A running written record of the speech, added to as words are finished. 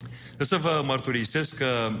Să vă mărturisesc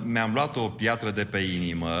că mi-am luat o piatră de pe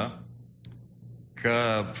inimă,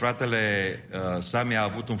 că fratele Sami a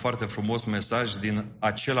avut un foarte frumos mesaj din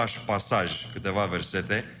același pasaj, câteva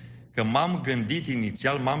versete, că m-am gândit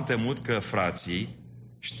inițial, m-am temut că frații,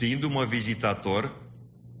 știindu-mă vizitator,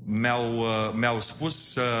 mi-au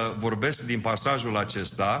spus să vorbesc din pasajul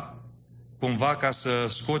acesta, cumva ca să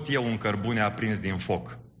scot eu un cărbune aprins din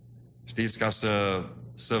foc. Știți, ca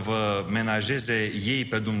să vă menajeze ei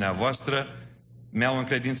pe dumneavoastră, mi-au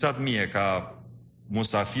încredințat mie ca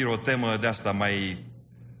musafir o temă de asta mai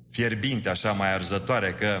fierbinte, așa, mai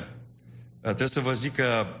arzătoare, că trebuie să vă zic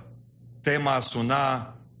că tema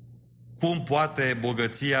suna: cum poate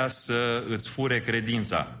bogăția să îți fure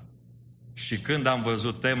credința? Și când am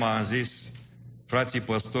văzut tema, am zis: frații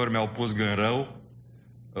păstori mi-au pus gând rău,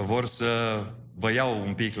 vor să vă iau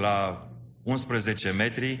un pic la 11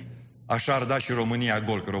 metri, așa ar da și România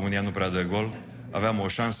gol, că România nu prea dă gol. Aveam o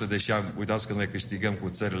șansă, deși uitați că noi câștigăm cu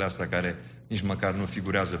țările astea care nici măcar nu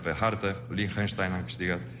figurează pe hartă. Cu Liechtenstein am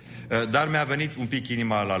câștigat. Dar mi-a venit un pic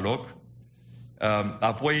inima la loc.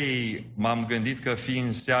 Apoi m-am gândit că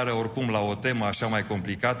fiind seară oricum la o temă așa mai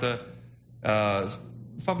complicată,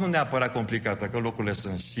 de fapt nu neapărat complicată, că locurile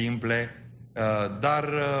sunt simple, dar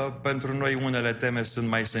pentru noi unele teme sunt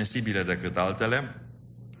mai sensibile decât altele.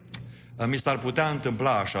 Mi s-ar putea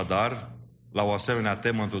întâmpla așadar, la o asemenea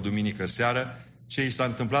temă într-o duminică seară, ce i s-a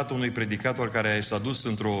întâmplat unui predicator care s-a dus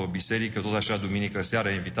într-o biserică, tot așa duminică seară,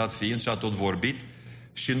 invitat fiind, și a tot vorbit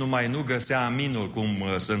și numai nu găsea aminul, cum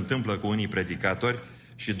se întâmplă cu unii predicatori,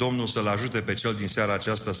 și Domnul să-l ajute pe cel din seara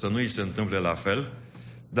aceasta să nu-i se întâmple la fel.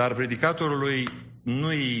 Dar predicatorului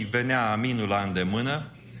nu-i venea aminul la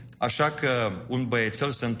îndemână, așa că un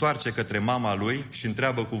băiețel se întoarce către mama lui și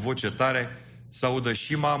întreabă cu voce tare, să audă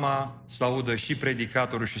și mama, să audă și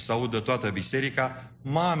predicatorul și să audă toată biserica: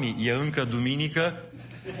 mami, e încă duminică?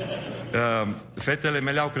 Fetele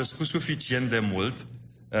mele au crescut suficient de mult,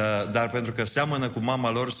 dar pentru că seamănă cu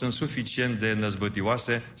mama lor, sunt suficient de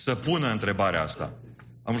năzbătioase să pună întrebarea asta.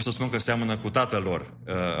 Am vrut să spun că seamănă cu tatăl lor,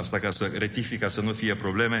 asta ca să rectific, ca să nu fie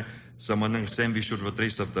probleme, să mănânc sandwich-uri vreo 3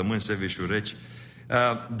 săptămâni, sandwich-uri reci.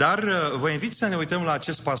 Dar vă invit să ne uităm la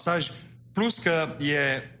acest pasaj, plus că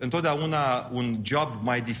e întotdeauna un job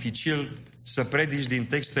mai dificil să predici din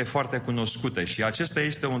texte foarte cunoscute. Și acesta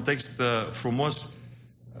este un text frumos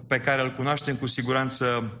pe care îl cunoaștem cu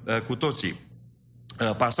siguranță cu toții.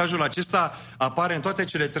 Pasajul acesta apare în toate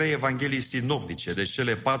cele 3 evanghelii sinoptice, deci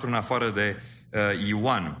cele 4 în afară de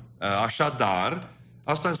Ioan. Așadar,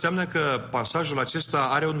 asta înseamnă că pasajul acesta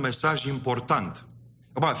are un mesaj important.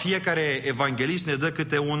 Fiecare evanghelist ne dă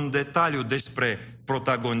câte un detaliu despre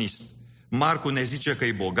protagonist. Marcu ne zice că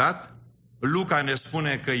e bogat, Luca ne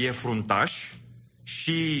spune că e fruntaș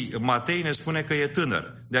și Matei ne spune că e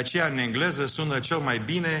tânăr. De aceea în engleză sună cel mai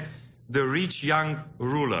bine The Rich Young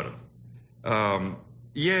Ruler.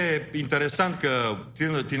 E interesant că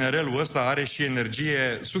tinerelul ăsta are și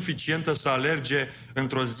energie suficientă să alerge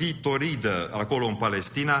într-o zi toridă acolo în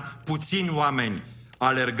Palestina. Puțini oameni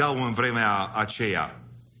alergau în vremea aceea.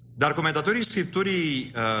 Dar comentatorii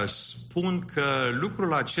Scripturii spun că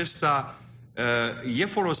lucrul acesta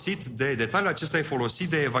detaliul acesta e folosit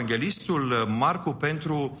de evanghelistul Marcu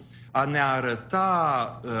pentru a ne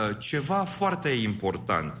arăta ceva foarte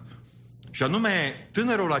important. Și anume,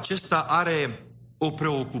 tânărul acesta are o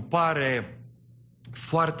preocupare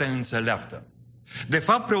foarte înțeleaptă. De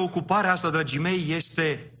fapt, preocuparea asta, dragii mei,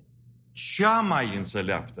 este cea mai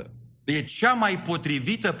înțeleaptă. E cea mai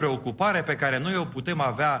potrivită preocupare pe care noi o putem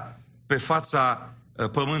avea pe fața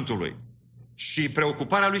pământului. Și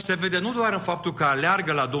preocuparea lui se vede nu doar în faptul că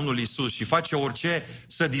aleargă la Domnul Iisus și face orice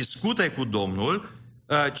să discute cu Domnul,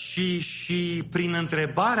 ci și prin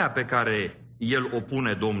întrebarea pe care el o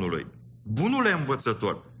pune Domnului. Bunule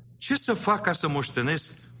Învățător, ce să fac ca să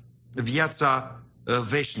moștenesc viața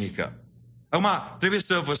veșnică? Acum, trebuie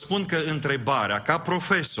să vă spun că întrebarea, ca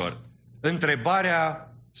profesor,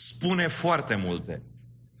 întrebarea spune foarte multe.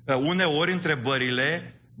 Uneori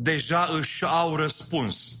întrebările deja își au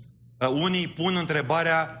răspuns. Unii pun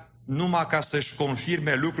întrebarea numai ca să-și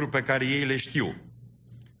confirme lucruri pe care ei le știu.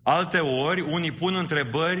 Alteori, unii pun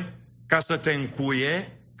întrebări ca să te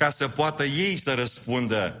încuie, ca să poată ei să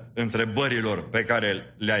răspundă întrebărilor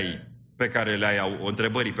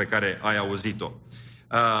întrebării pe care ai auzit-o.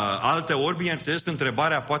 Alteori, bineînțeles,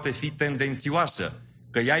 întrebarea poate fi tendențioasă,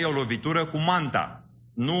 că ea e o lovitură cu manta.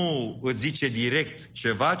 Nu îți zice direct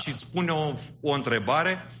ceva, ci îți pune o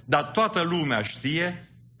întrebare, dar toată lumea știe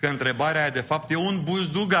că întrebarea aia de fapt e un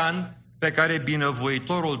buzdugan pe care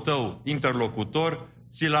binevoitorul tău, interlocutor,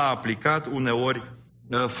 ți l-a aplicat uneori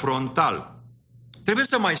frontal. Trebuie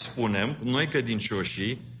să mai spunem, noi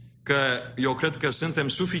credincioșii, că eu cred că suntem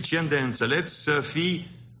suficient de înțelepți să fi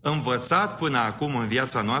învățat până acum în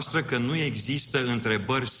viața noastră că nu există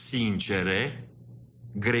întrebări sincere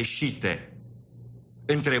greșite.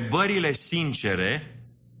 Întrebările sincere,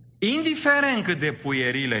 indiferent cât de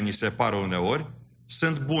puierile ni se pară uneori,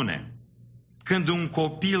 sunt bune. Când un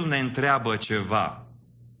copil ne întreabă ceva,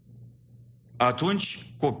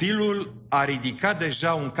 atunci copilul a ridicat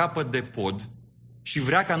deja un capăt de pod și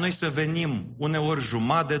vrea ca noi să venim uneori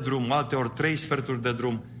jumătate de drum, alteori 3 sferturi de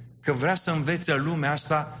drum, că vrea să învețe lumea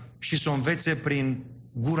asta și să o învețe prin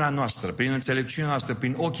gura noastră, prin înțelepciunea noastră,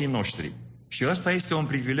 prin ochii noștri. Și ăsta este un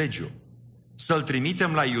privilegiu. Să-l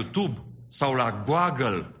trimitem la YouTube sau la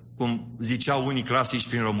Google, cum ziceau unii clasici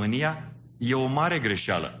prin România, e o mare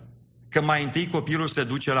greșeală. Că mai întâi copilul se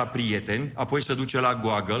duce la prieteni, apoi se duce la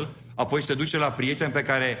Google, apoi se duce la prieteni pe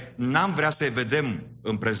care n-am vrea să-i vedem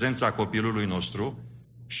în prezența copilului nostru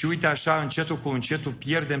și uite așa, încetul cu încetul,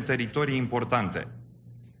 pierdem teritorii importante.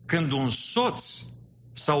 Când un soț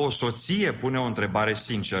sau o soție pune o întrebare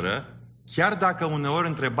sinceră, chiar dacă uneori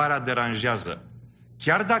întrebarea deranjează,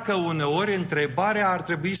 chiar dacă uneori întrebarea ar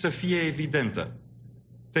trebui să fie evidentă.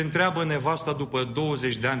 Te întreabă nevasta după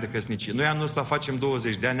 20 de ani de căsnicie. Noi anul ăsta facem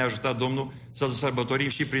 20 de ani, ne-a ajutat Domnul să sărbătorim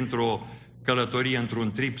și printr-o călătorie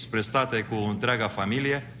într-un trip spre state cu întreaga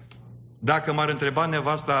familie. Dacă m-ar întreba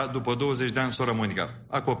nevasta după 20 de ani, sora Monica,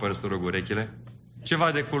 acoperă, să rog, urechile,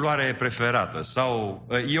 ceva de culoare preferată sau...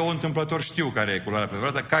 Eu întâmplător știu care e culoarea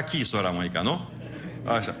preferată, cachi, sora Monica, nu?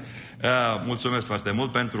 Așa. Mulțumesc foarte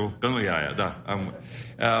mult pentru că nu e aia, da.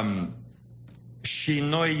 Și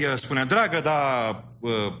noi spunem, dragă, dar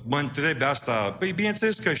mă întrebi asta, păi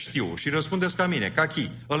bineînțeles că știu și răspundeți ca mine,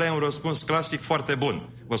 cachi. Ăla e un răspuns clasic foarte bun,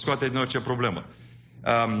 vă scoate din orice problemă.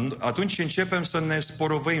 Atunci începem să ne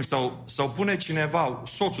sporovăim sau pune cineva,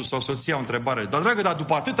 soțul sau soția, o întrebare, dar dragă, dar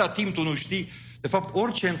după atâta timp tu nu știi. De fapt,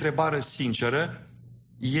 orice întrebare sinceră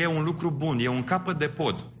e un lucru bun, e un capăt de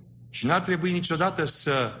pod. Și n-ar trebui niciodată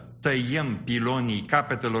să tăiem pilonii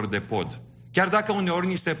capetelor de pod. Chiar dacă uneori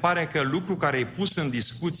ni se pare că lucru care e pus în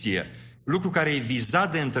discuție, lucru care e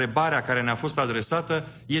vizat de întrebarea care ne-a fost adresată,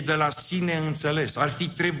 e de la sine înțeles. Ar fi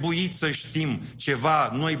trebuit să știm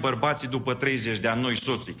ceva noi bărbații după 30 de ani, noi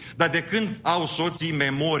soții. Dar de când au soții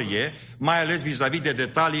memorie, mai ales vis-a-vis de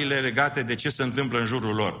detaliile legate de ce se întâmplă în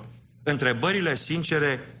jurul lor. Întrebările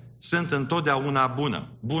sincere sunt întotdeauna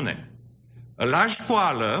bune. La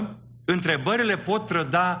școală, întrebările pot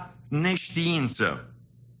trăda neștiință.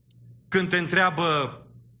 Când te întreabă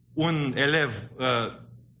un elev,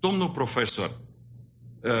 domnul profesor,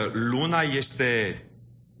 Luna este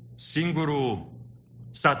singurul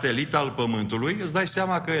satelit al Pământului, îți dai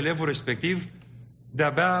seama că elevul respectiv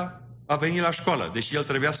de-abia a venit la școală, deși el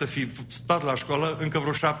trebuia să fi stat la școală încă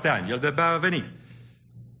vreo 7 ani. El de-abia a venit.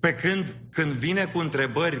 Pe când vine cu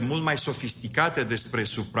întrebări mult mai sofisticate despre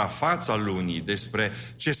suprafața lunii, despre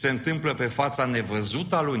ce se întâmplă pe fața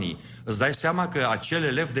nevăzută a lunii, îți dai seama că acel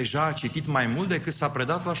elev deja a citit mai mult decât s-a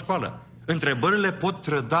predat la școală. Întrebările pot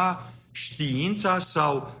trăda știința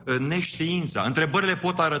sau neștiința. Întrebările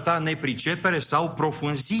pot arăta nepricepere sau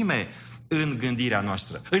profunzime în gândirea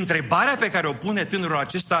noastră. Întrebarea pe care o pune tânărul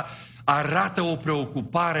acesta arată o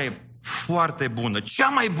preocupare foarte bună. Cea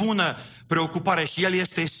mai bună preocupare și el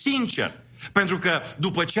este sincer. Pentru că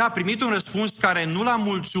după ce a primit un răspuns care nu l-a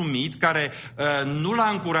mulțumit, care nu l-a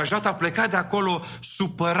încurajat, a plecat de acolo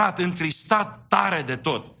supărat, întristat tare de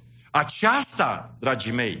tot. Aceasta,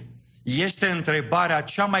 dragii mei, este întrebarea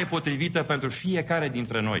cea mai potrivită pentru fiecare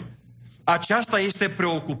dintre noi. Aceasta este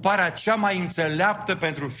preocuparea cea mai înțeleaptă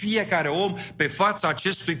pentru fiecare om pe fața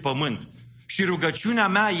acestui pământ. Și rugăciunea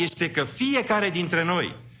mea este că fiecare dintre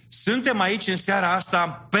noi suntem aici în seara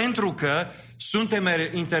asta pentru că suntem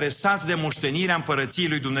interesați de moștenirea împărăției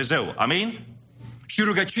lui Dumnezeu. Amin? Și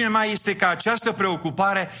rugăciunea mea este ca această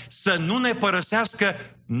preocupare să nu ne părăsească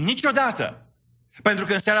niciodată. Pentru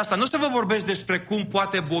că în seara asta nu o să vă vorbesc despre cum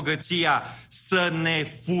poate bogăția să ne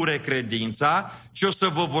fure credința, ci o să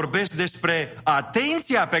vă vorbesc despre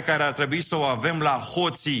atenția pe care ar trebui să o avem la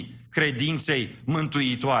hoții credinței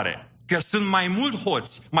mântuitoare. Că sunt mai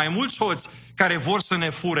mulți hoți care vor să ne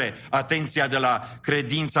fure atenția de la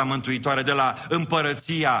credința mântuitoare, de la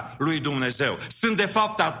împărăția lui Dumnezeu. Sunt de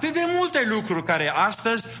fapt atât de multe lucruri care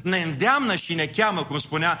astăzi ne îndeamnă și ne cheamă, cum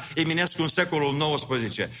spunea Eminescu în secolul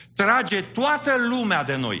XIX. Trage toată lumea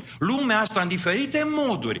de noi. Lumea asta în diferite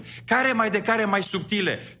moduri, care mai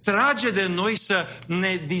subtile, trage de noi să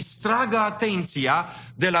ne distragă atenția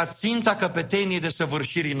de la ținta căpeteniei de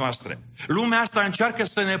săvârșirii noastre. Lumea asta încearcă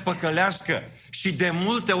să ne păcălească și de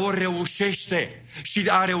multe ori reușește. Și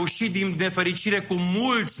a reușit din nefericire cu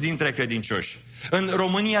mulți dintre credincioși. În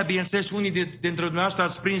România, bineînțeles, unii dintre dumneavoastră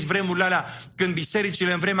ați prins vremurile alea când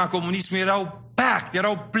bisericile în vremea comunismului erau packed,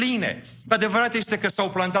 erau pline. Adevărat este că s-au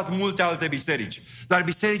plantat multe alte biserici, dar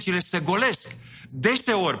bisericile se golesc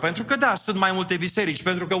deseori, pentru că da, sunt mai multe biserici,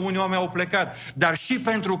 pentru că unii oameni au plecat, dar și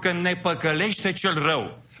pentru că ne păcălește cel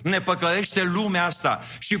rău. Ne păcălește lumea asta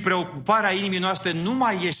și preocuparea inimii noastre nu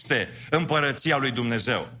mai este împărăția lui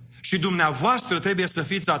Dumnezeu. Și dumneavoastră trebuie să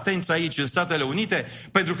fiți atenți aici în Statele Unite,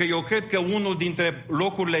 pentru că eu cred că unul dintre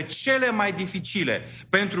locurile cele mai dificile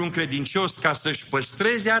pentru un credincios ca să-și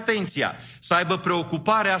păstreze atenția, să aibă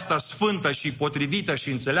preocuparea asta sfântă și potrivită și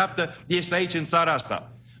înțeleaptă, este aici în țara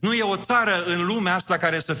asta. Nu e o țară în lumea asta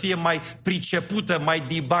care să fie mai pricepută, mai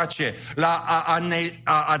dibace, la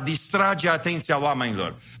a distrage atenția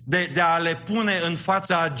oamenilor, de a le pune în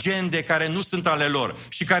fața agende care nu sunt ale lor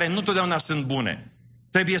și care nu totdeauna sunt bune.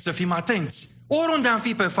 Trebuie să fim atenți. Oriunde am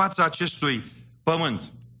fi pe fața acestui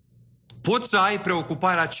pământ, poți să ai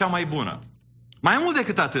preocuparea cea mai bună. Mai mult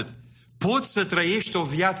decât atât, poți să trăiești o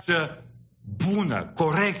viață bună,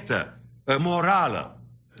 corectă, morală.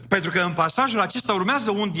 Pentru că în pasajul acesta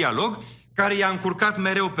urmează un dialog care i-a încurcat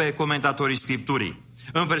mereu pe comentatorii Scripturii.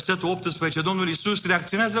 În versetul 18, Domnul Iisus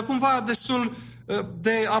reacționează cumva destul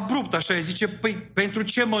de abrupt, așa, îi zice, păi pentru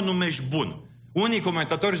ce mă numești bun? Unii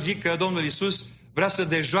comentatori zic că Domnul Iisus vrea să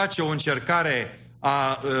dejoace o încercare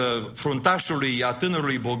a fruntașului, a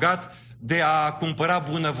tânărului bogat, de a cumpăra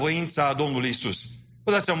bunăvoința Domnului Iisus.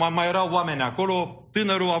 Vă dați seama, mai erau oameni acolo,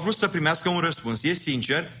 tânărul a vrut să primească un răspuns, e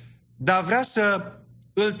sincer, dar vrea să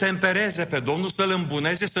îl tempereze pe Domnul, să-l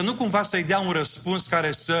îmbuneze, să nu cumva să-i dea un răspuns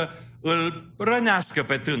care să îl rănească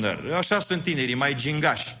pe tânăr. Așa sunt tinerii, mai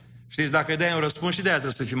gingași. Știți, dacă îi dai un răspuns și de-aia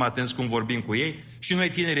trebuie să fim atenți cum vorbim cu ei și noi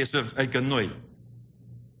tinerii, adică noi.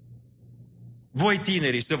 Voi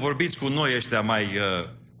tinerii să vorbiți cu noi ăștia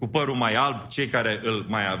cu părul mai alb, cei care îl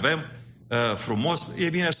mai avem, frumos, e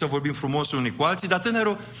bine să vorbim frumos unii cu alții, dar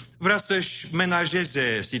tânărul vrea să-și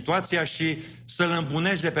menajeze situația și să-l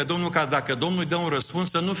îmbuneze pe Domnul, ca dacă Domnul îi dă un răspuns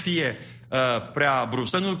să nu fie prea brusc,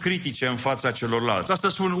 să nu-l critique în fața celorlalți. Asta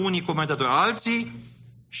spun unii comentatori. Alții,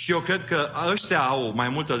 și eu cred că ăștia au mai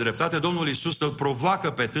multă dreptate, Domnul Iisus îl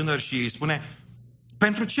provoacă pe tânăr și îi spune: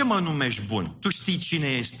 pentru ce mă numești bun? Tu știi cine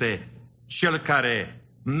este cel care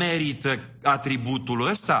merită atributul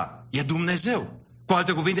ăsta? E Dumnezeu. Cu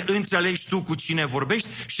alte cuvinte, înțelegi tu cu cine vorbești?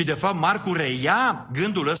 Și de fapt Marcu reia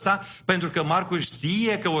gândul ăsta pentru că Marcu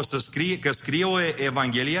știe că scrie o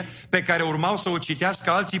evanghelie pe care urmau să o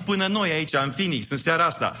citească alții până noi aici în Phoenix, în seara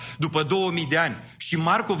asta, după 2000 de ani. Și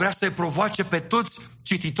Marcu vrea să-i provoace pe toți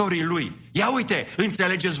cititorii lui. Ia uite,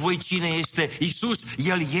 înțelegeți voi cine este Iisus?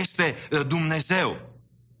 El este Dumnezeu.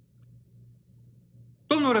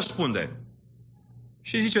 Domnul răspunde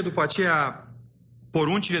și zice după aceea: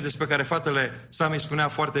 poruncile despre care fratele Sami spunea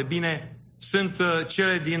foarte bine sunt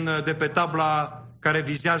cele de pe tabla care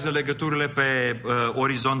vizează legăturile pe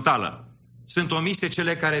orizontală. Sunt omise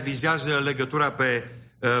cele care vizează legătura pe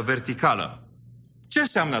verticală. Ce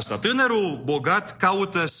înseamnă asta? Tânărul bogat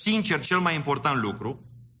caută sincer cel mai important lucru,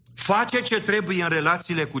 face ce trebuie în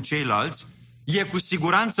relațiile cu ceilalți, e cu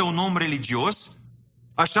siguranță un om religios,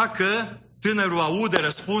 așa că tânărul aude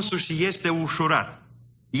răspunsul și este ușurat.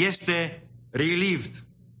 Este relieved.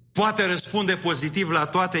 Poate răspunde pozitiv la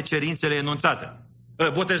toate cerințele enunțate.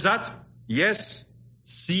 Botezat? Yes.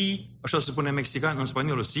 Si. Așa se spune mexican, în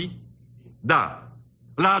spaniolă, si? Da.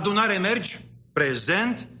 La adunare mergi?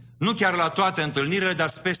 Prezent. Nu chiar la toate întâlnirile, dar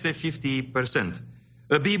peste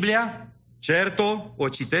 50%. Biblia? Certo, o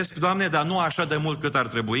citesc, Doamne, dar nu așa de mult cât ar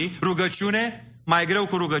trebui. Rugăciune? Mai greu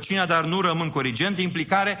cu rugăciunea, dar nu rămân corigent.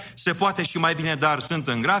 Implicare? Se poate și mai bine, dar sunt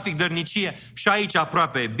în grafic. Dărnicie? Și aici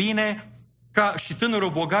aproape bine. Ca și tânărul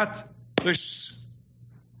bogat își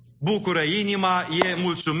bucură inima, e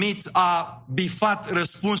mulțumit, a bifat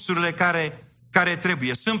răspunsurile care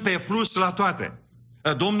trebuie. Sunt pe plus la toate.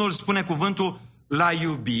 Domnul spune cuvântul, l-a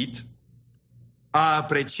iubit, a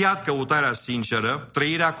apreciat căutarea sinceră,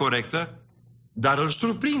 trăirea corectă, dar îl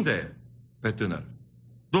surprinde pe tânăr.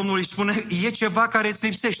 Domnul îi spune, e ceva care îți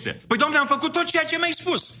lipsește. Păi, Doamne, am făcut tot ceea ce mi-ai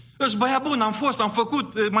spus. Îți băiat bun, am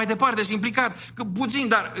făcut, mai departe, sunt implicat, puțin,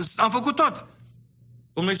 dar am făcut tot.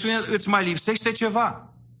 Domnul îi spune, îți mai lipsește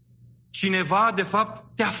ceva. Cineva, de fapt,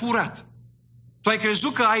 te-a furat. Tu ai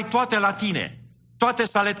crezut că ai toate la tine. Toate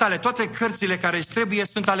sunt ale tale, toate cărțile care îți trebuie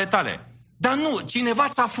sunt ale tale. Dar nu, cineva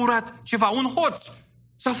ți-a furat ceva, un hoț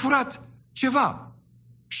ți-a furat ceva.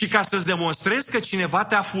 Și ca să-ți demonstrezi că cineva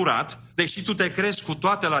te-a furat, deși tu te crezi cu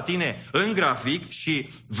toate la tine în grafic și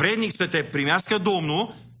vrednic să te primească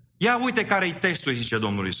Domnul, ia uite care-i textul, zice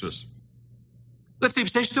Domnul Iisus. îți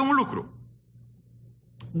lipsește un lucru.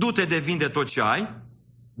 Du-te de vinde tot ce ai,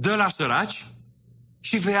 dă la săraci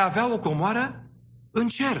și vei avea o comoară în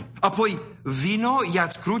cer. Apoi vino,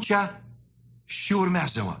 ia-ți crucea și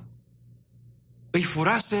urmează-mă.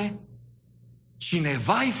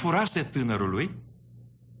 Cineva îi furase tânărului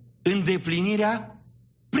îndeplinirea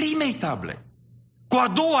primei table. Cu a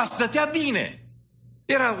doua stătea bine.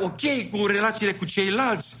 Era ok cu relațiile cu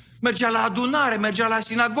ceilalți, mergea la adunare, mergea la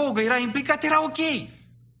sinagogă, era implicat, era ok.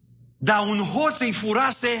 Dar un hoț îi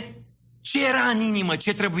furase ce era în inimă,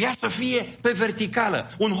 ce trebuia să fie pe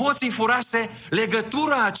verticală. Un hoț îi furase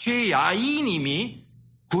legătura aceea a inimii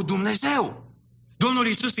cu Dumnezeu. Domnul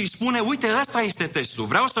Iisus îi spune, uite, ăsta este testul.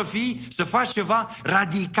 Vreau să faci ceva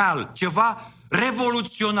radical, ceva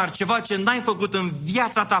revoluționar, ceva ce n-ai făcut în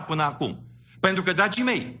viața ta până acum. Pentru că, dragii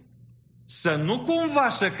mei, să nu cumva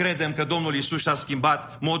să credem că Domnul Iisus a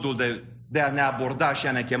schimbat modul de a ne aborda și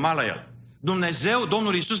a ne chema la El.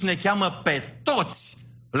 Domnul Iisus ne cheamă pe toți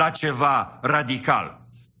la ceva radical.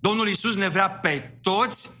 Domnul Iisus ne vrea pe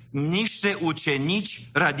toți niște ucenici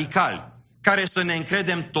radicali, care să ne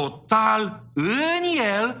încredem total în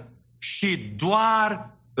El și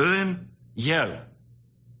doar în El.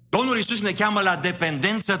 Domnul Iisus ne cheamă la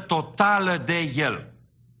dependență totală de El.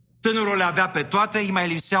 Tânărul le avea pe toate, îi mai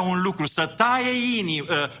lipsea un lucru, să taie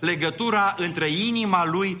legătura între inima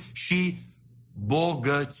lui și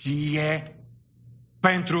bogăție.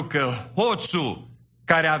 Pentru că hoțul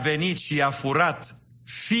care a venit și i-a furat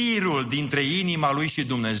firul dintre inima lui și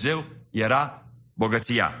Dumnezeu era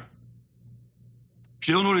bogăția.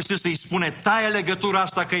 Și Domnul Iisus îi spune, taie legătura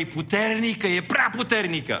asta că e puternică, e prea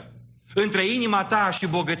puternică. Între inima ta și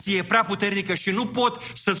bogăție e prea puternică și nu pot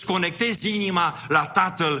să-ți conectezi inima la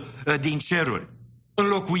Tatăl din ceruri.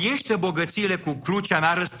 Înlocuiește bogățiile cu crucea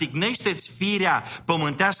mea, răstignește-ți firea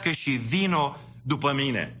pământească și vino după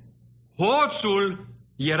mine. Hoțul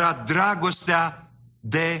era dragostea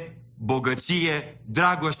de bogăție,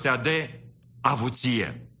 dragostea de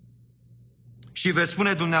avuție. Și veți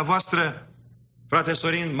spune dumneavoastră, frate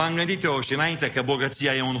Sorin, m-am gândit eu și înainte că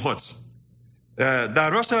bogăția e un hoț. Dar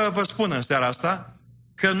vreau să vă spun în seara asta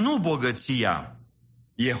că nu bogăția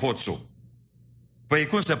e hoțul. Păi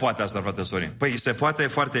cum se poate asta, frate Sorin? Păi se poate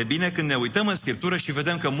foarte bine când ne uităm în Scriptură și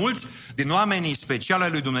vedem că mulți din oamenii speciali ai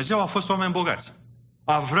lui Dumnezeu au fost oameni bogați.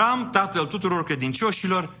 Avram, tatăl tuturor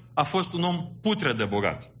credincioșilor, a fost un om putre de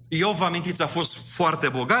bogat. Iov, vă amintiți, a fost foarte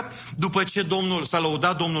bogat, după ce s-a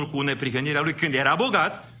lăudat Domnul cu neprihănirea lui când era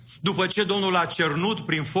bogat, după ce Domnul a cernut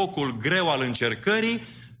prin focul greu al încercării,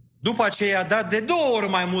 după aceea a dat de 2 ori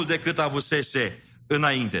mai mult decât avusese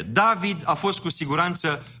înainte. David a fost cu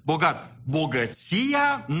siguranță bogat.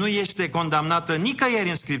 Bogăția nu este condamnată nicăieri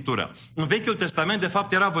în Scriptură. În Vechiul Testament, de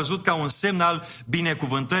fapt, era văzut ca un semn al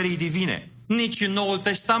binecuvântării divine. Nici în Noul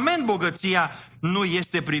Testament bogăția nu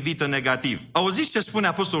este privită negativ. Auziți ce spune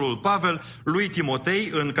Apostolul Pavel lui Timotei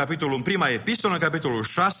în capitolul, în prima epistolă, în capitolul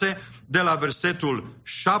 6, de la versetul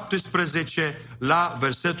 17 la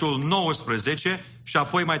versetul 19 și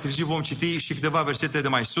apoi mai târziu vom citi și câteva versete de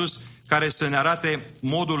mai sus care să ne arate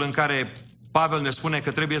modul în care Pavel ne spune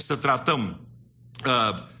că trebuie să tratăm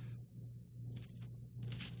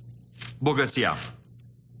bogăția.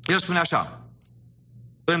 El spune așa: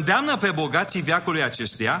 îndeamnă pe bogații veacului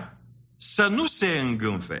acestuia să nu se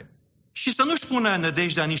îngânfe și să nu-și pună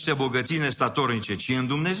nădejdea niște bogății nestatornice, ci în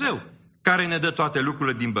Dumnezeu, care ne dă toate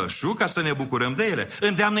lucrurile din belșug ca să ne bucurăm de ele.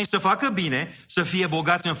 Îndeamnă-i să facă bine, să fie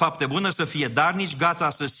bogați în fapte bune, să fie darnici, gata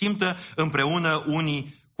să simtă împreună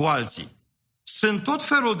unii cu alții. Sunt tot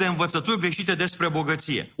felul de învățături greșite despre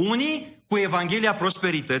bogăție. Unii, cu Evanghelia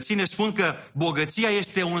prosperității, ne spun că bogăția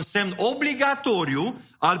este un semn obligatoriu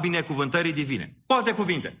al binecuvântării divine. Cu alte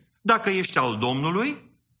cuvinte, dacă ești al Domnului,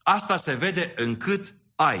 asta se vede în cât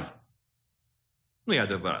ai. Nu e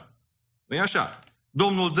adevărat. Nu e așa.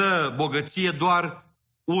 Domnul dă bogăție doar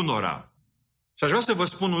unora. Și aș vrea să vă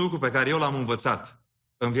spun un lucru pe care eu l-am învățat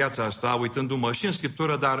în viața asta, uitându-mă și în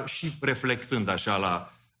Scriptură, dar și reflectând așa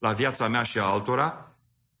la viața mea și a altora.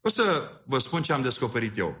 O să vă spun ce am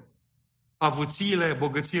descoperit eu. Avuțiile,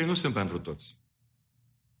 bogățiile nu sunt pentru toți.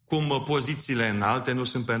 Cum pozițiile înalte nu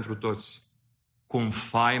sunt pentru toți. Cum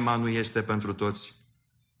faima nu este pentru toți.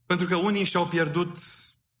 Pentru că unii și-au pierdut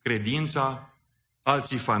credința,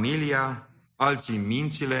 alții familia, alții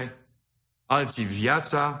mințile, alții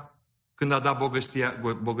viața, când a dat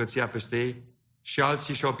bogăția peste ei, și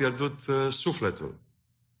alții și-au pierdut sufletul,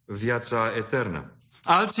 viața eternă.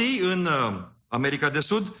 Alții, în America de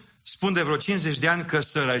Sud, spun de vreo 50 de ani că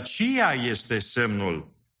sărăcia este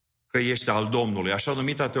semnul că ești al Domnului, așa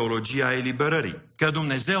numita teologia a eliberării, că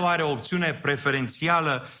Dumnezeu are o opțiune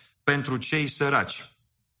preferențială pentru cei săraci.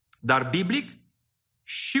 Dar biblic,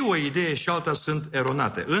 și o idee și alta sunt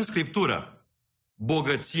eronate. În Scriptură,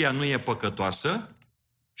 bogăția nu e păcătoasă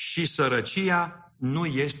și sărăcia nu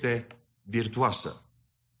este virtuoasă.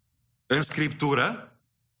 În Scriptură,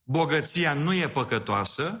 bogăția nu e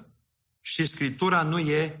păcătoasă și Scriptura nu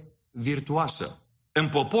e virtuoasă. În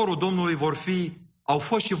poporul Domnului au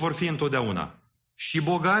fost și vor fi întotdeauna și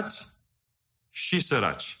bogați și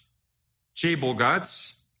săraci. Cei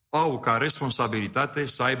bogați au ca responsabilitate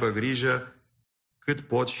să aibă grijă cât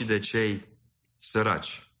pot și de cei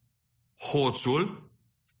săraci. Hoțul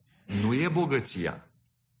nu e bogăția.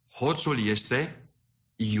 Hoțul este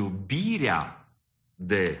iubirea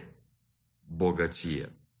de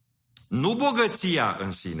bogăție. Nu bogăția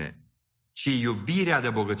în sine, ci iubirea de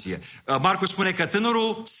bogăție. Marcu spune că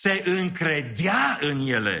tânărul se încredea în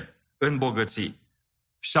ele, în bogății.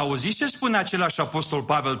 Și auziți ce spune același apostol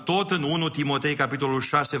Pavel, tot în 1 Timotei, capitolul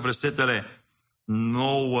 6, versetele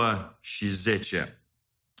 9 și 10.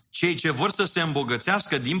 Cei ce vor să se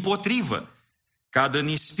îmbogățească, dimpotrivă, cad în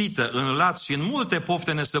ispită, în laț și în multe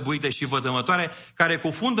pofte nesăbuite și vătămătoare, care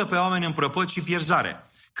cufundă pe oameni în prăpăd și pierzare.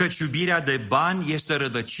 Căci iubirea de bani este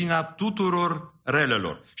rădăcina tuturor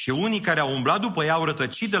relelor. Și unii care au umblat după ea au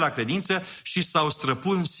rătăcit de la credință și s-au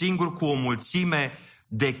străpuns singuri cu o mulțime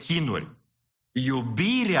de chinuri.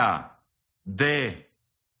 Iubirea de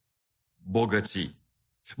bogății.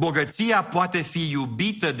 Bogăția poate fi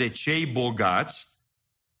iubită de cei bogați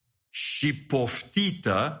și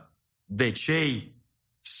poftită de cei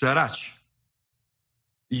săraci.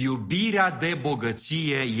 Iubirea de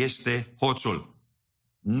bogăție este hoțul.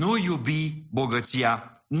 Nu iubi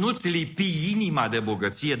bogăția, nu-ți lipi inima de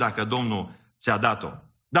bogăție dacă Domnul ți-a dat-o.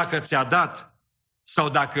 Dacă ți-a dat sau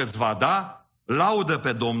dacă îți va da, laudă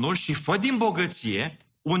pe Domnul și fă din bogăție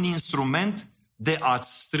un instrument de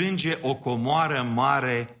a-ți strânge o comoară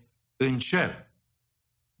mare în cer.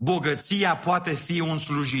 Bogăția poate fi un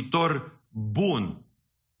slujitor bun,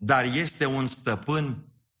 dar este un stăpân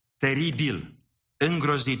teribil,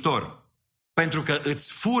 îngrozitor, pentru că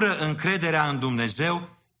îți fură încrederea în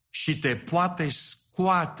Dumnezeu și te poate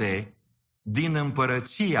scoate din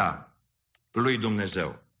împărăția lui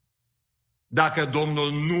Dumnezeu. Dacă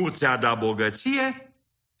Domnul nu ți-a dat bogăție,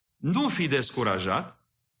 nu fi descurajat,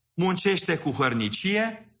 muncește cu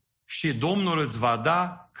hărnicie și Domnul îți va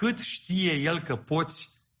da cât știe El că poți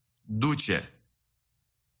duce.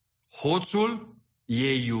 Hoțul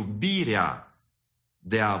e iubirea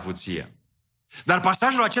de avuție. Dar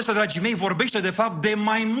pasajul acesta, dragii mei, vorbește de fapt de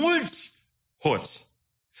mai mulți hoți.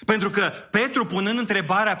 Pentru că Petru, punând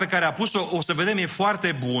întrebarea pe care a pus-o, o să vedem, e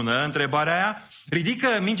foarte bună întrebarea aia, ridică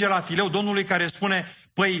mingea la fileu Domnului care spune,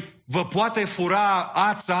 păi vă poate fura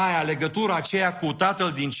ața aia, legătura aceea cu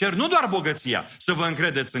Tatăl din cer, nu doar bogăția, să vă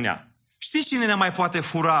încredeți în ea. Știți cine ne mai poate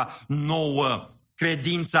fura nouă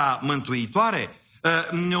credința mântuitoare?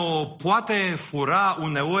 Ne-o poate fura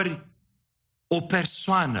uneori o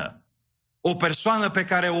persoană pe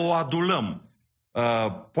care o adulăm.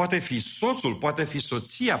 Poate fi soțul, poate fi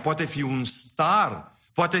soția, poate fi un star,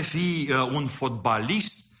 poate fi un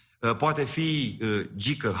fotbalist, poate fi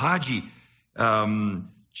Gică Hagi.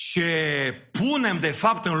 Ce punem de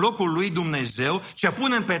fapt în locul lui Dumnezeu, ce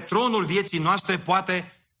punem pe tronul vieții noastre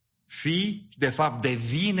poate fi, de fapt,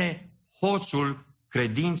 devine hoțul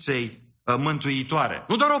credinței mântuitoare.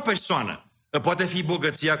 Nu doar o persoană. Poate fi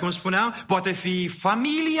bogăția, cum spuneam, poate fi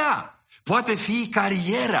familia, poate fi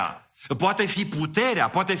cariera, poate fi puterea,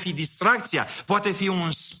 poate fi distracția, poate fi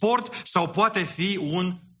un sport sau poate fi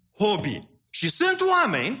un hobby. Și sunt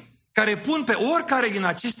oameni care pun pe oricare din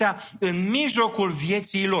acestea în mijlocul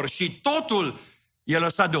vieții lor și totul e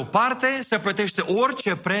lăsat deoparte, se plătește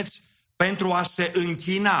orice preț pentru a se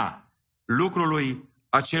închina lucrului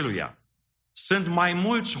aceluia. Sunt mai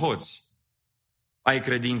mulți hoți ai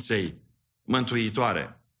credinței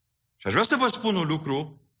mântuitoare. Și aș vrea să vă spun un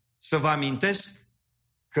lucru, să vă amintesc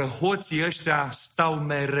că hoții ăștia stau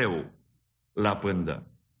mereu la pândă.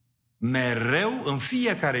 Mereu, în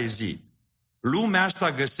fiecare zi. Lumea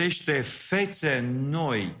asta găsește fețe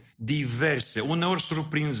noi, diverse, uneori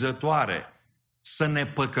surprinzătoare, să ne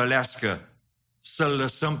păcălească, să-L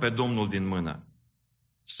lăsăm pe Domnul din mână,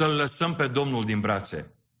 să-L lăsăm pe Domnul din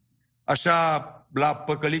brațe. Așa l-a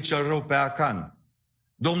păcălit cel rău pe Acan.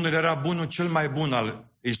 Domnul era bunul cel mai bun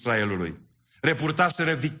al Israelului.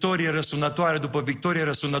 Repurtaseră victorie răsunătoare după victorie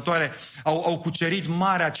răsunătoare, au cucerit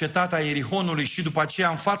marea cetate a Ierihonului și după aceea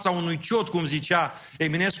în fața unui ciot, cum zicea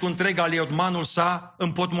Eminescu, întreg aliotmanul s-a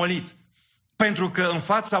împotmolit. Pentru că în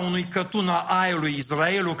fața unui cătun a aiului,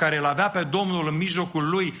 Israelul, care îl avea pe Domnul în mijlocul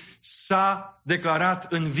lui, s-a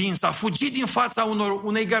declarat învins, a fugit din fața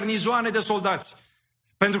unei garnizoane de soldați.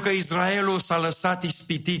 Pentru că Israelul s-a lăsat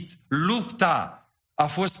ispitit. Lupta a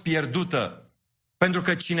fost pierdută pentru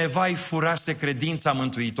că cineva îi furase credința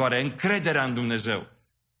mântuitoare, încrederea în Dumnezeu.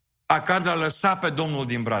 Acad a lăsat pe Domnul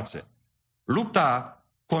din brațe. Lupta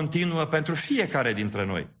continuă pentru fiecare dintre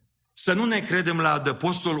noi. Să nu ne credem la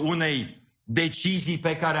adăpostul unei decizii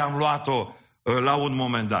pe care am luat-o la un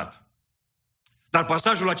moment dat. Dar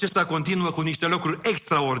pasajul acesta continuă cu niște lucruri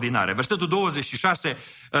extraordinare. Versetul 26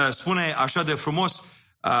 spune așa de frumos: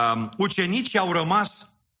 ucenicii au rămas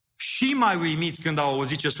și mai uimiți când au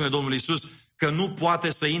auzit ce spune Domnul Iisus, că nu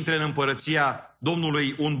poate să intre în împărăția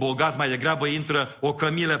Domnului un bogat, mai degrabă intră o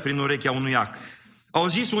cămilă prin urechea unui ac. Au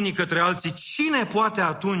zis unii către alții: cine poate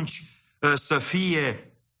atunci să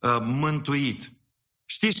fie mântuit?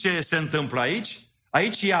 Știți ce se întâmplă aici?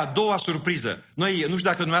 Aici e a doua surpriză. Noi, nu știu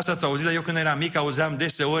dacă dumneavoastră ați auzit, dar eu când eram mic auzeam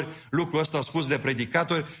deseori lucrul ăsta spus de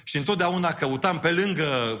predicatori și întotdeauna căutam pe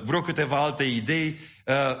lângă vreo câteva alte idei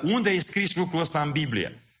unde e scris lucrul ăsta în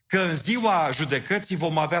Biblie. Că în ziua judecății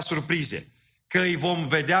vom avea surprize. Că îi vom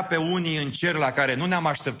vedea pe unii în cer la care nu ne-am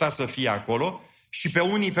așteptat să fie acolo și pe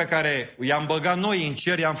unii pe care i-am băgat noi în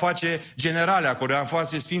cer, i-am face generale acolo, i-am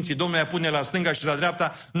face sfinții, Domnul i-a pune la stânga și la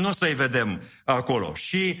dreapta, nu o să-i vedem acolo.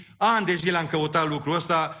 Și ani de zile am căutat lucrul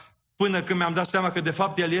ăsta până când mi-am dat seama că de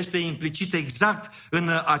fapt el este implicit exact în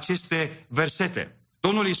aceste versete.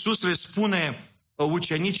 Domnul Iisus le spune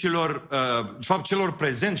ucenicilor, de fapt celor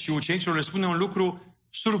prezenți și ucenicilor le spune un lucru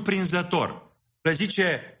surprinzător. Le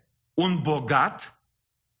zice: un bogat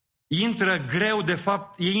intră greu, de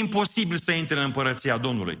fapt, e imposibil să intre în împărăția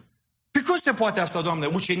Domnului. Pe cum se poate asta, Doamne?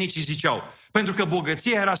 Ucenicii ziceau. Pentru că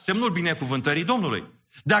bogăția era semnul binecuvântării Domnului.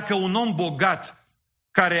 Dacă un om bogat,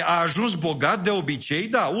 care a ajuns bogat, de obicei,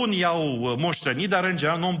 da, unii au moștenit, dar în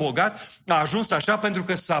general un om bogat a ajuns așa pentru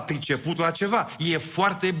că s-a priceput la ceva. E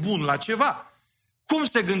foarte bun la ceva. Cum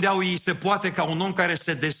se gândeau ei se poate ca un om care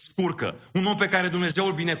se descurcă, un om pe care Dumnezeu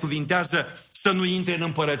îl binecuvintează, să nu intre în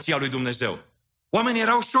împărăția lui Dumnezeu? Oamenii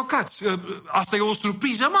erau șocați. Asta e o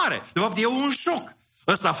surpriză mare. De fapt, e un șoc.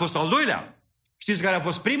 Ăsta a fost al doilea. Știți care a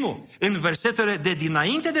fost primul? În versetele de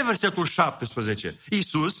dinainte de versetul 17.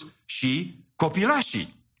 Iisus și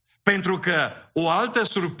copilașii. Pentru că o altă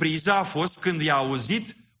surpriză a fost când i-a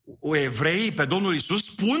auzit evreii pe Domnul Iisus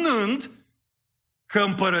spunând că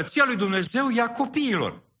împărăția lui Dumnezeu e a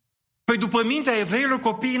copiilor. Păi după mintea evreilor,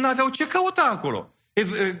 copiii n-aveau ce căuta acolo.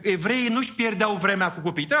 Evreii nu-și pierdeau vremea cu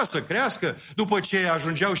copiii. Trebuia să crească, după ce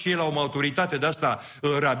ajungeau și ei la o autoritate de asta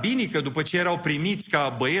rabinică, după ce erau primiți ca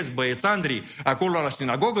băieți, băiețandri acolo la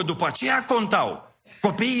sinagogă, după aceea contau.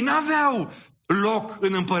 Copiii n-aveau loc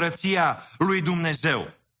în împărăția lui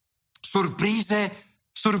Dumnezeu. Surprize,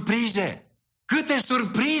 surprize. Câte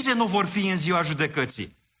surprize nu vor fi în ziua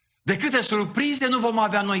judecății? De câte surprize nu vom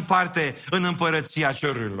avea noi parte în împărăția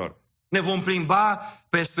cerurilor? Ne vom plimba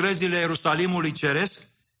pe străzile Ierusalimului ceresc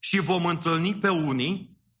și vom întâlni pe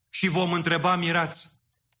unii și vom întreba mirați.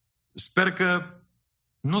 Sper că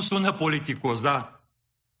nu sună politicos, dar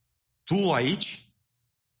tu aici,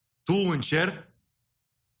 tu în cer,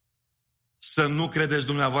 să nu credeți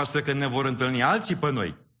dumneavoastră că ne vor întâlni alții pe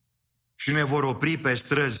noi și ne vor opri pe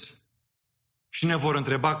străzi și ne vor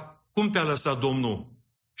întreba: cum te-a lăsat Domnul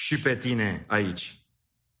și pe tine aici?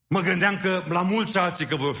 Mă gândeam că la mulți alții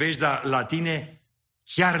că vor fi aici, dar la tine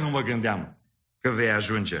chiar nu mă gândeam că vei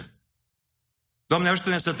ajunge. Doamne,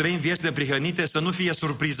 ajută-ne să trăim vieți neprihănite, să nu fie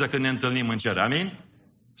surpriză când ne întâlnim în cer. Amin?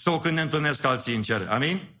 Sau când ne întâlnesc alții în cer.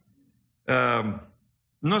 Amin?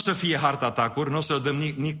 Nu o să fie heart attack-uri, nu o să dăm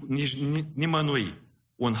nimănui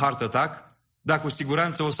un heart attack, dar cu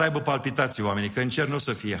siguranță o să aibă palpitații oamenii, că în cer nu o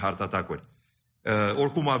să fie heart attack-uri.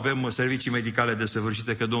 Oricum avem servicii medicale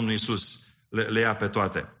desăvârșite, că Domnul Iisus le ia pe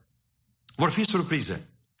toate. Vor fi surprize.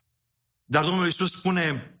 Dar Domnul Iisus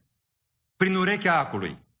spune: prin urechea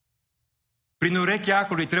acului. Prin urechea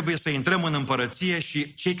acului trebuie să intrăm în împărăție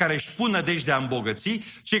și cei care își pun nădejdea în bogății,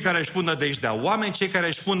 cei care își pun nădejdea oameni, cei care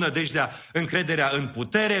își pun nădejdea încrederea în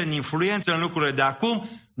putere, în influență, în lucrurile de acum,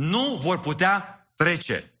 nu vor putea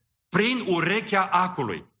trece. Prin urechea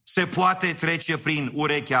acului. Se poate trece prin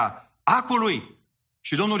urechea acului.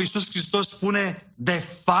 Și Domnul Iisus Hristos spune: de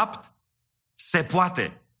fapt, se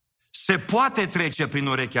poate. Se poate trece prin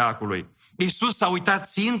urechea acului. Iisus s-a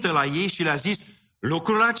uitat țintă la ei și le-a zis: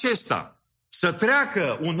 lucrul acesta, să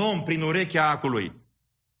treacă un om prin urechea acului,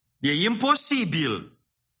 e imposibil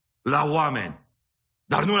la oameni,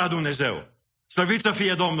 dar nu la Dumnezeu. Slăvit să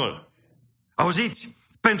fie Domnul! Auziți?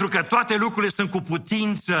 Pentru că toate lucrurile sunt cu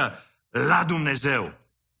putință la Dumnezeu.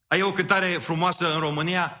 E o cântare frumoasă în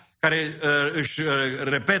România care își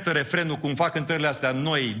repetă refrenul, cum fac cântările astea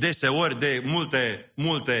noi, deseori, de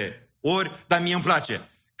multe ori, dar mie îmi place.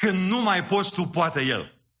 Când nu mai poți tu, poate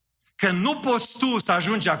El. Când nu poți tu să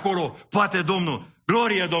ajungi acolo, poate Domnul.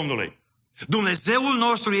 Glorie Domnului! Dumnezeul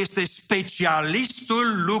nostru este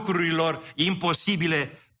specialistul lucrurilor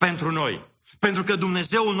imposibile pentru noi. Pentru că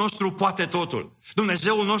Dumnezeul nostru poate totul.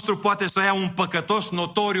 Dumnezeul nostru poate să ia un păcătos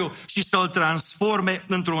notoriu și să-l transforme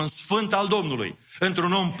într-un sfânt al Domnului.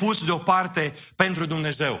 Într-un om pus deoparte pentru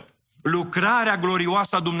Dumnezeu. Lucrarea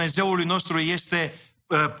glorioasă a Dumnezeului nostru este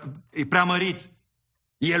preamărit.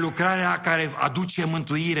 E lucrarea care aduce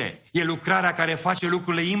mântuire. E lucrarea care face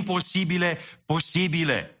lucrurile imposibile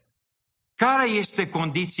posibile. Care este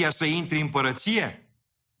condiția să intri în împărăție?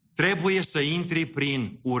 Trebuie să intri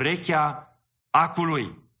prin urechea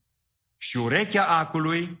acului. Și urechea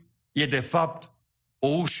acului e de fapt o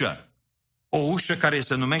ușă. O ușă care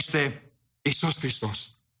se numește Iisus Hristos.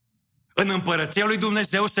 În împărăția lui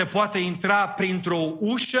Dumnezeu se poate intra printr-o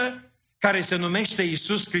ușă care se numește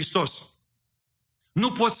Iisus Hristos.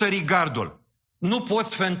 Nu poți sări gardul. Nu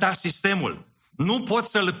poți fenta sistemul. Nu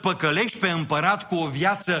poți să-l păcălești pe împărat cu o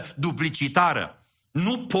viață duplicitară.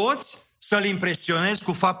 Nu poți să-l impresionezi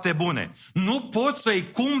cu fapte bune. Nu poți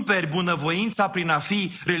să-i cumperi bunăvoința prin a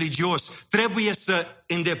fi religios. Trebuie să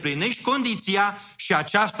îndeplinești condiția și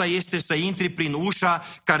aceasta este să intri prin ușa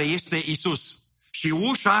care este Isus. Și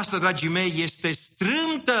ușa asta, dragii mei, este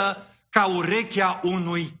strâmtă ca urechea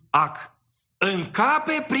unui ac.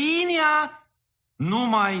 Încape prin ea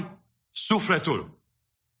numai sufletul.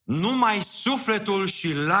 Numai sufletul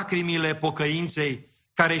și lacrimile pocăinței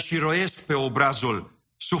care șiroiesc pe obrazul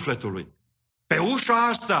sufletului. Pe ușa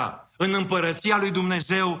asta, în împărăția lui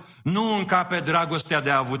Dumnezeu, nu încape dragostea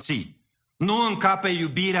de avuții, nu încape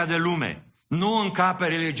iubirea de lume, nu încape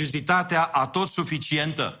religiozitatea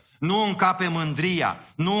atotsuficientă, nu încape mândria,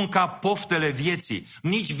 nu încap poftele vieții,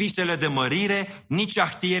 nici visele de mărire, nici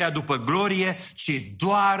ahtierea după glorie, ci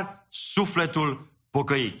doar sufletul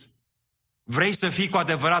pocăit. Vrei să fii cu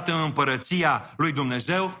adevărat în împărăția lui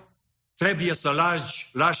Dumnezeu? Trebuie să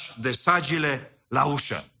lași desagile la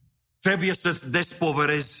ușă. Trebuie să-ți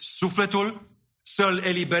despovărezi sufletul, să-l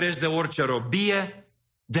eliberezi de orice robie,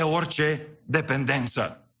 de orice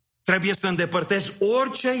dependență. Trebuie să îndepărtezi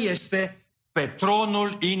orice este pe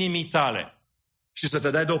tronul inimii tale. Și să te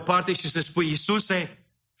dai deoparte și să spui, Iisuse,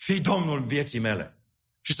 fii Domnul vieții mele.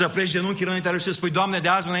 Și să pleci genunchii înaintea lui și să spui, Doamne, de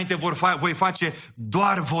azi înainte voi face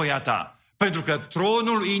doar voia ta. Pentru că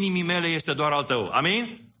tronul inimii mele este doar al tău.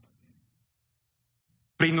 Amin?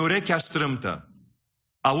 Prin urechea strâmtă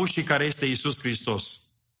a ușii care este Iisus Hristos,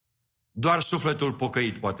 doar sufletul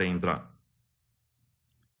pocăit poate intra.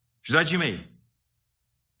 Și, dragii mei,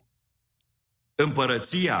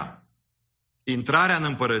 împărăția, intrarea în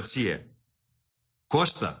împărăție,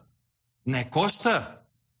 costă. Ne costă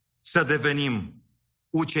să devenim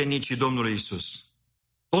ucenicii Domnului Iisus.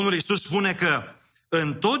 Domnul Iisus spune că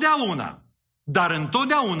întotdeauna, dar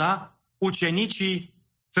întotdeauna, ucenicii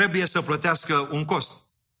trebuie să plătească un cost.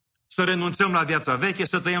 Să renunțăm la viața veche,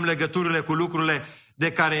 să tăiem legăturile cu lucrurile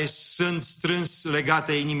de care sunt strâns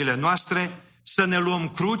legate inimile noastre, să ne luăm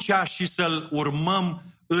crucea și să-L urmăm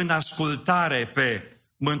în ascultare pe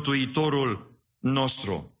Mântuitorul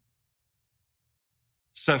nostru.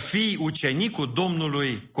 Să fii ucenicul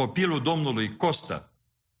Domnului, copilul Domnului, costă.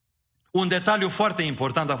 Un detaliu foarte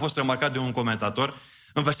important a fost remarcat de un comentator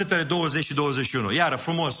în versetele 20 și 21. Iară,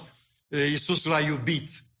 frumos, Iisus l-a iubit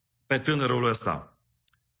pe tânărul ăsta.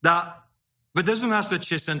 Dar vedeți dumneavoastră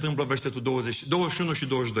ce se întâmplă în versetul 21 și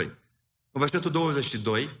 22. În versetul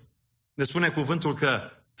 22 ne spune cuvântul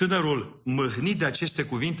că tânărul, mâhnit de aceste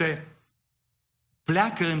cuvinte,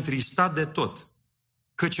 pleacă întristat de tot,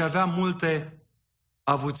 căci avea multe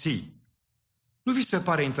avuții. Nu vi se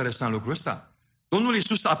pare interesant lucrul ăsta? Domnul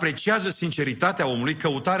Iisus apreciază sinceritatea omului,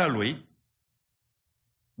 căutarea lui,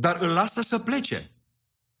 dar îl lasă să plece.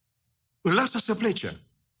 Îl lasă să plece.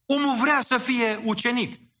 Omul vrea să fie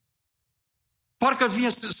ucenic. Parcă îți vine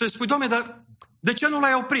să spui, Doamne, dar de ce nu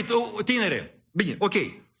l-ai oprit? Tinere, bine, ok.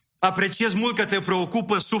 Apreciez mult că te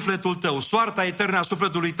preocupă sufletul tău, soarta eternă a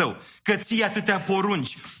sufletului tău, că ții atâtea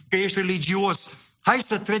porunci, că ești religios. Hai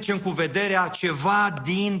să trecem cu vederea ceva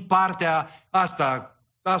din partea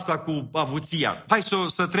asta cu avuția. Hai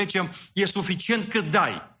să trecem, e suficient cât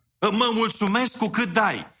dai. Mă mulțumesc cu cât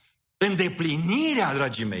dai. Îndeplinirea,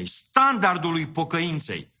 dragii mei, standardului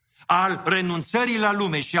pocăinței, al renunțării la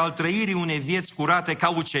lume și al trăirii unei vieți curate ca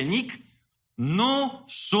ucenic, nu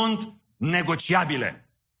sunt negociabile.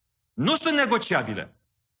 Nu sunt negociabile.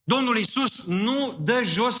 Domnul Iisus nu dă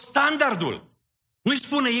jos standardul. Nu-i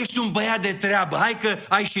spune, ești un băiat de treabă, hai că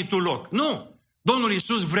ai și tu loc. Nu! Domnul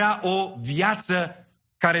Iisus vrea o viață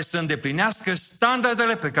care să îndeplinească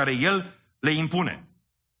standardele pe care El le impune.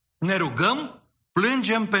 Ne rugăm,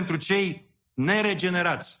 plângem pentru cei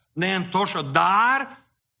neregenerați, neîntorși, dar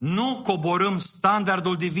Nu coborâm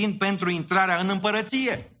standardul divin pentru intrarea în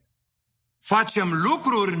împărăție. Facem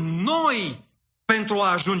lucruri noi pentru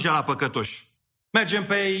a ajunge la păcătoși. Mergem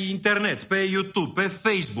pe internet, pe YouTube, pe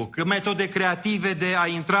Facebook, metode creative de a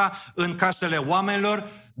intra în casele oamenilor,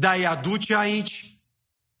 de a-i aduce aici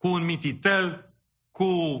cu un mititel, cu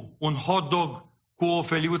un hot dog, cu o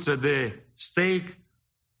feliuță de steak,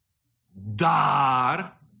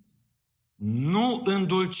 dar nu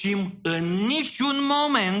îndulcim în niciun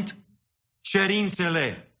moment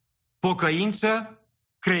cerințele pocăință,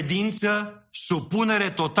 credință, supunere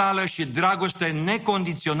totală și dragoste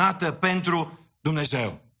necondiționată pentru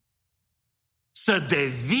Dumnezeu. Să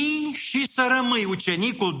devii și să rămâi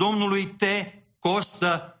ucenicul Domnului te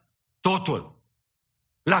costă totul.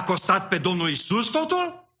 L-a costat pe Domnul Iisus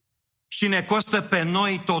totul și ne costă pe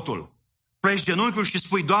noi totul. Pleci genunchiul și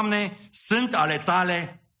spui, Doamne, sunt ale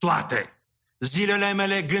Tale toate. Zilele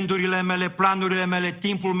mele, gândurile mele, planurile mele,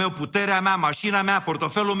 timpul meu, puterea mea, mașina mea,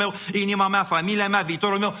 portofelul meu, inima mea, familia mea,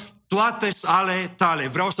 viitorul meu, toate sunt ale Tale.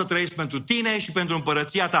 Vreau să trăiesc pentru Tine și pentru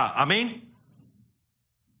împărăția Ta. Amin?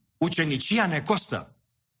 Ucenicia ne costă.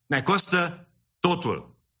 Ne costă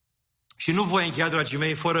totul. Și nu voi încheia, dragii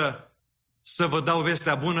mei, fără să vă dau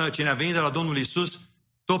vestea bună ce ne-a venit de la Domnul Iisus,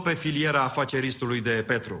 tot pe filiera afaceristului de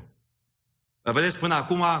Petru. Vedeți, până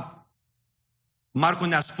acum, Marcu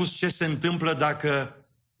ne-a spus ce se întâmplă dacă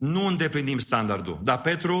nu îndeplinim standardul. Dar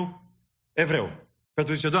Petru, evreu.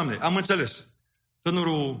 Petru zice, Doamne, am înțeles.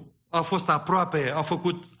 Tânărul a fost aproape, a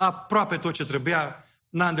făcut aproape tot ce trebuia,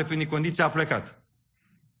 n-a îndeplinit condiția, a plecat.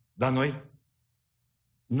 Dar noi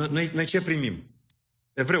ce primim?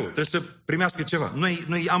 Evreu, trebuie să primească ceva.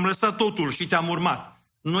 Noi am lăsat totul și te-am urmat.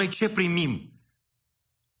 Noi ce primim?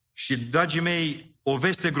 Și, dragii mei, o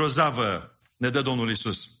veste grozavă ne dă Domnul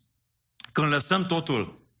Iisus. Când lăsăm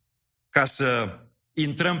totul ca să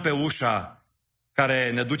intrăm pe ușa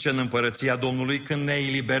care ne duce în împărăția Domnului, când ne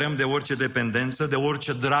eliberăm de orice dependență, de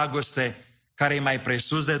orice dragoste care e mai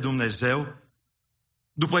presus de Dumnezeu,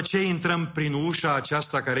 după ce intrăm prin ușa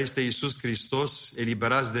aceasta care este Iisus Hristos,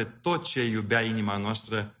 eliberați de tot ce iubea inima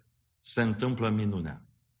noastră, se întâmplă minunea.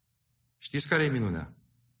 Știți care e minunea?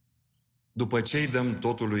 După ce îi dăm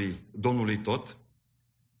Domnului tot,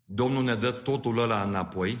 Domnul ne dă totul ăla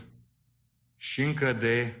înapoi și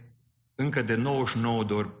încă de 99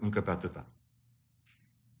 de ori încă pe atâta.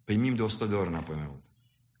 Primim de 100 de ori înapoi mai mult.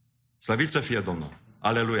 Slăvit să fie Domnul!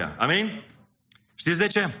 Aleluia! Amin? Știți de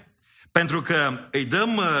ce? Pentru că îi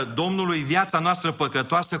dăm Domnului viața noastră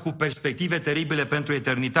păcătoasă cu perspective teribile pentru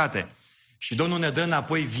eternitate. Și Domnul ne dă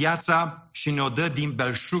înapoi viața și ne-o dă din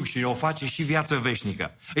belșug și ne-o face și viață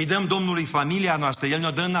veșnică. Îi dăm Domnului familia noastră, El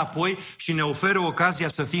ne-o dă înapoi și ne oferă ocazia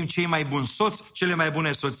să fim cei mai buni soți, cele mai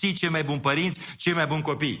bune soții, cei mai buni părinți, cei mai buni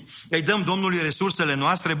copii. Îi dăm Domnului resursele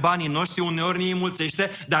noastre, banii noștri, uneori ne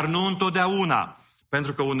înmulțește, dar nu întotdeauna.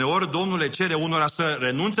 Pentru că uneori Domnul le cere unora să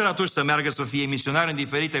renunțe la tot și să meargă să fie misionari în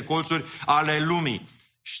diferite colțuri ale lumii.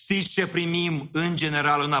 Știți ce primim în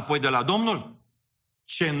general înapoi de la Domnul?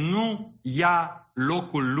 Ce nu ia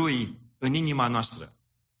locul Lui în inima noastră.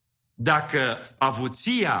 Dacă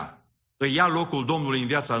avuția îi ia locul Domnului în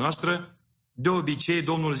viața noastră, de obicei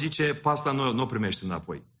Domnul zice, pe asta nu o primești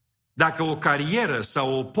înapoi. Dacă o carieră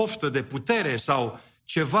sau o poftă de putere sau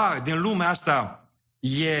ceva din lumea asta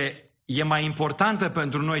e mai importantă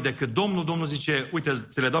pentru noi decât Domnul zice, uite,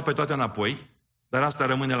 ți le dau pe toate înapoi, dar asta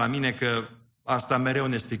rămâne la mine că asta mereu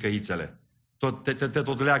ne strică ițele. Te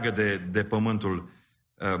tot leagă de pământul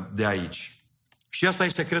de aici. Și asta e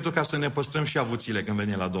secretul ca să ne păstrăm și avuțiile când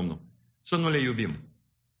venim la Domnul. Să nu le iubim.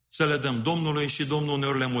 Să le dăm Domnului și Domnul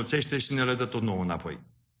uneori le mulțește și ne le dă tot nou înapoi.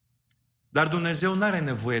 Dar Dumnezeu nu are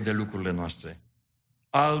nevoie de lucrurile noastre.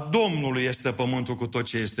 Al Domnului este pământul cu tot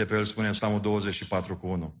ce este pe el, spune Psalmul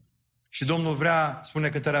 24:1. Și Domnul vrea, spune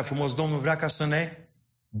cântarea frumos, Domnul vrea ca să ne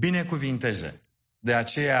binecuvinteze. De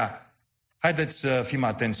aceea, haideți să fim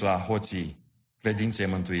atenți la hoții credinței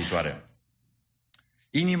mântuitoare.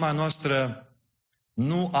 Inima noastră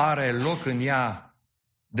nu are loc în ea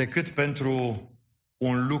decât pentru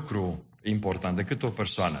un lucru important, decât o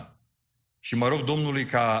persoană. Și mă rog Domnului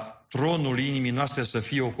ca tronul inimii noastre să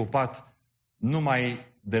fie ocupat numai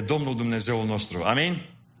de Domnul Dumnezeul nostru. Amin?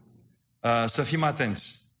 Să fim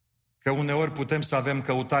atenți. Că uneori putem să avem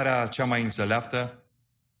căutarea cea mai înțeleaptă,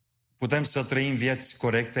 putem să trăim vieți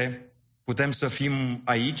corecte, putem să fim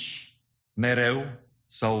aici mereu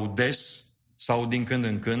sau des sau din când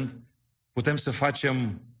în când, putem să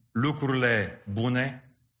facem lucrurile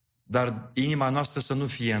bune, dar inima noastră să nu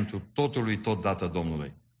fie întru totului tot dată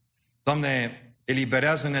Domnului. Doamne,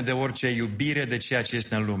 eliberează-ne de orice iubire de ceea ce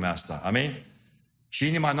este în lumea asta. Amin? Și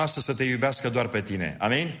inima noastră să te iubească doar pe Tine.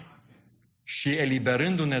 Amin? și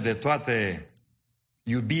eliberându-ne de toate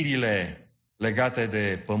iubirile legate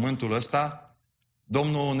de pământul ăsta,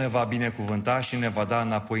 Domnul ne va binecuvânta și ne va da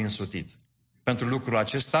înapoi însutit. Pentru lucrul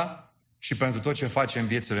acesta și pentru tot ce facem în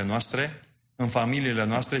viețile noastre, în familiile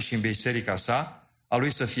noastre și în biserica sa, a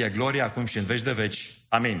Lui să fie gloria acum și în veci de veci.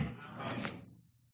 Amin.